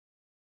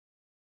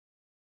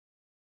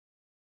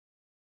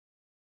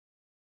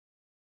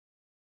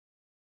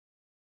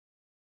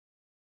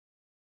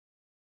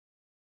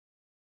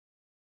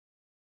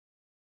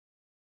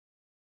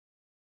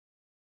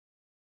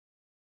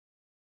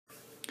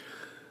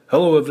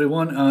Hello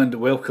everyone and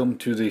welcome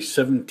to the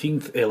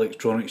 17th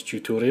electronics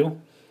tutorial.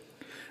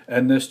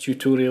 In this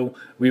tutorial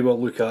we will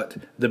look at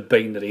the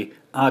binary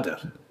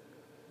adder.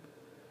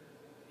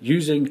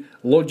 Using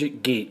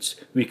logic gates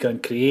we can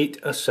create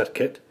a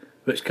circuit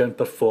which can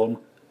perform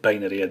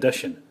binary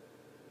addition.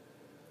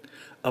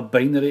 A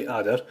binary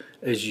adder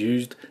is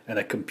used in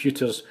a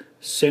computer's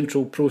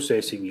central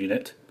processing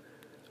unit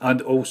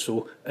and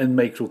also in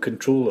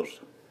microcontrollers.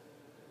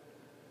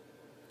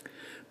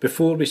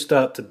 Before we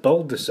start to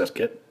build the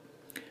circuit,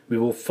 we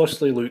will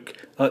firstly look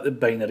at the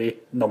binary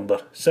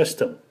number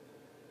system.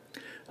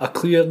 A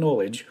clear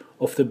knowledge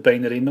of the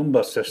binary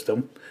number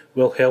system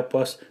will help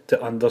us to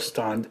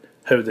understand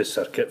how the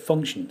circuit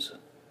functions.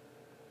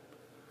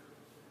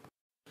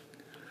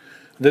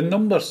 The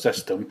number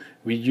system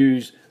we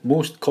use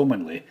most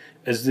commonly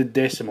is the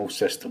decimal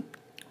system,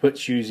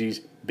 which uses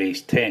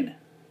base 10.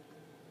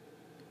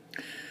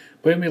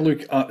 When we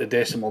look at the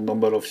decimal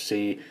number of,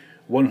 say,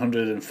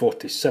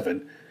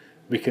 147,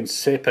 we can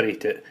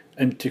separate it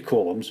into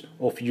columns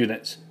of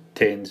units,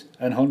 tens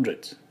and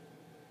hundreds.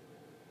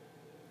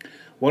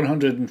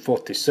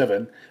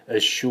 147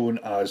 is shown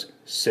as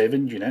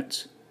 7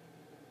 units,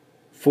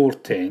 4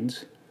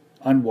 tens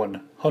and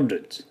 1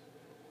 hundreds.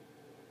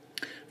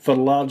 For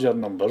larger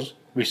numbers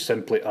we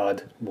simply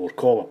add more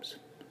columns,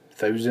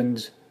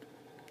 thousands,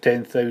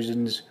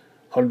 10,000s,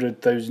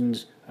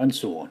 100,000s and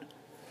so on.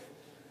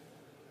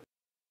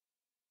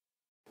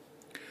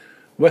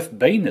 With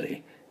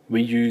binary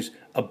we use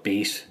a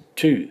base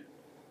 2.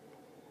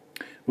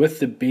 With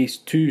the base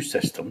 2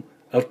 system,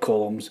 our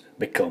columns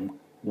become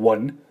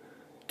 1,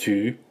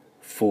 2,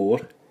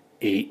 4,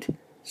 8,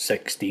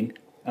 16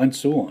 and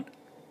so on.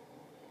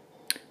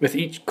 With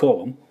each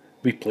column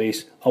we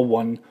place a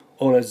 1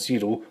 or a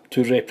 0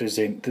 to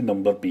represent the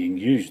number being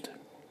used.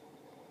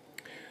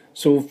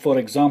 So for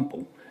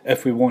example,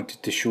 if we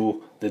wanted to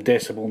show the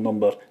decimal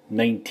number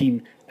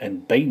 19 in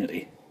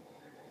binary,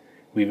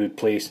 we would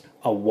place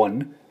a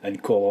 1 in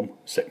column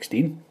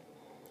 16,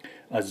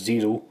 a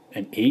 0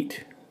 in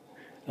 8,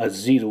 a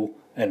 0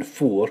 in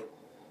 4,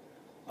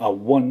 a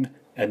 1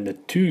 in the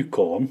 2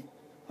 column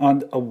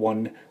and a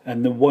 1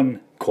 in the 1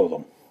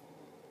 column.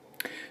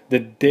 The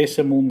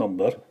decimal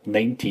number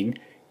 19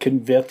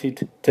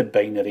 converted to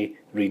binary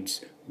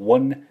reads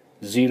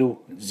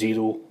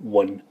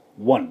 10011.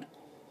 1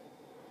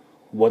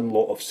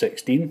 lot of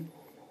 16,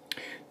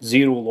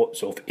 0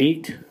 lots of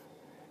 8,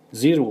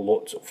 0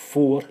 lots of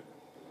 4,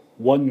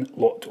 1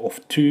 lot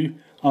of 2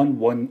 and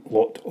 1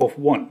 lot of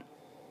 1.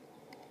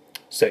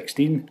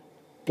 16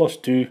 plus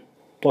 2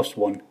 plus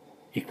 1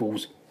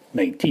 equals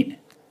 19.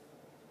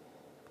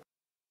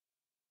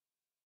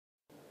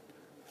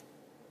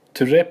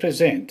 To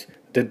represent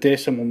the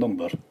decimal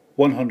number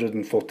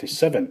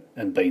 147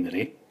 in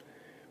binary,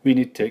 we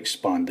need to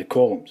expand the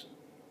columns.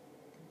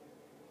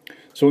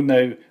 So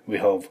now we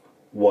have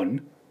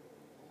 1,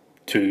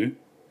 2,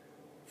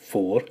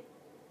 4,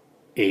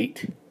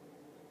 8,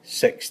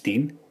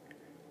 16,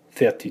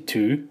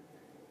 32,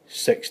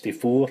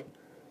 64,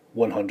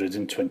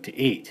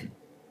 128.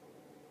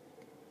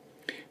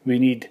 We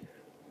need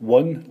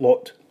 1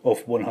 lot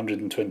of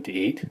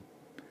 128,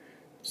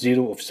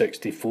 0 of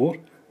 64,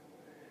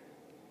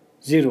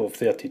 0 of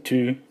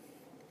 32,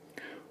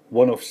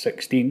 1 of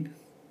 16,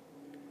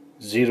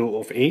 0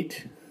 of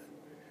 8,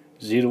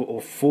 0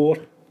 of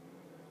 4,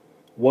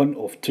 1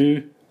 of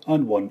 2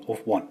 and 1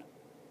 of 1.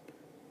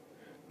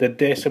 The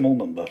decimal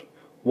number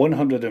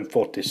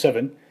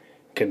 147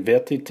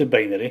 converted to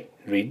binary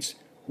reads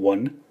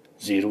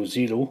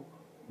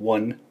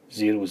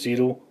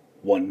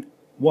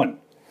 100100011.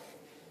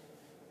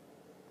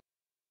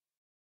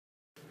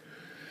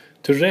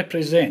 To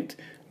represent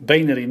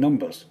binary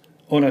numbers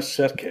on a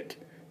circuit,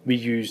 we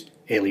use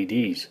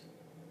LEDs.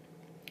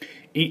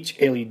 Each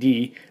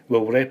LED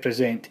will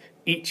represent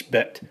each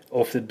bit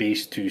of the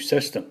base 2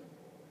 system.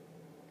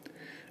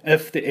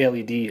 If the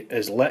LED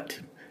is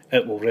lit,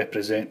 it will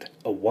represent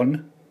a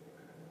 1.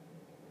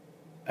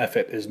 If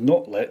it is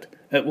not lit,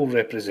 it will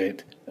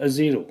represent a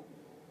 0.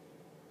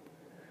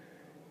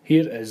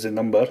 Here is the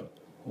number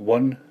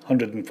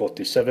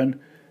 147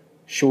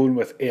 shown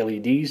with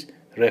LEDs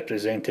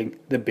representing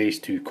the base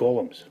 2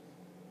 columns.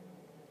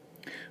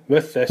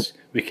 With this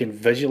we can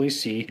visually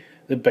see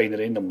the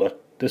binary number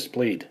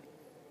displayed.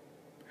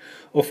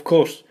 Of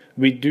course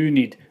we do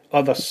need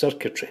other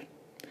circuitry,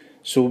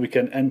 so we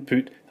can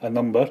input a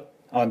number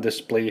and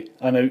display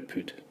an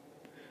output.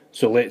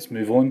 So let's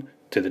move on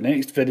to the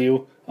next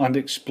video and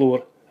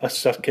explore a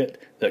circuit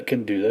that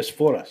can do this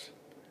for us,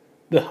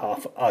 the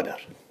half adder.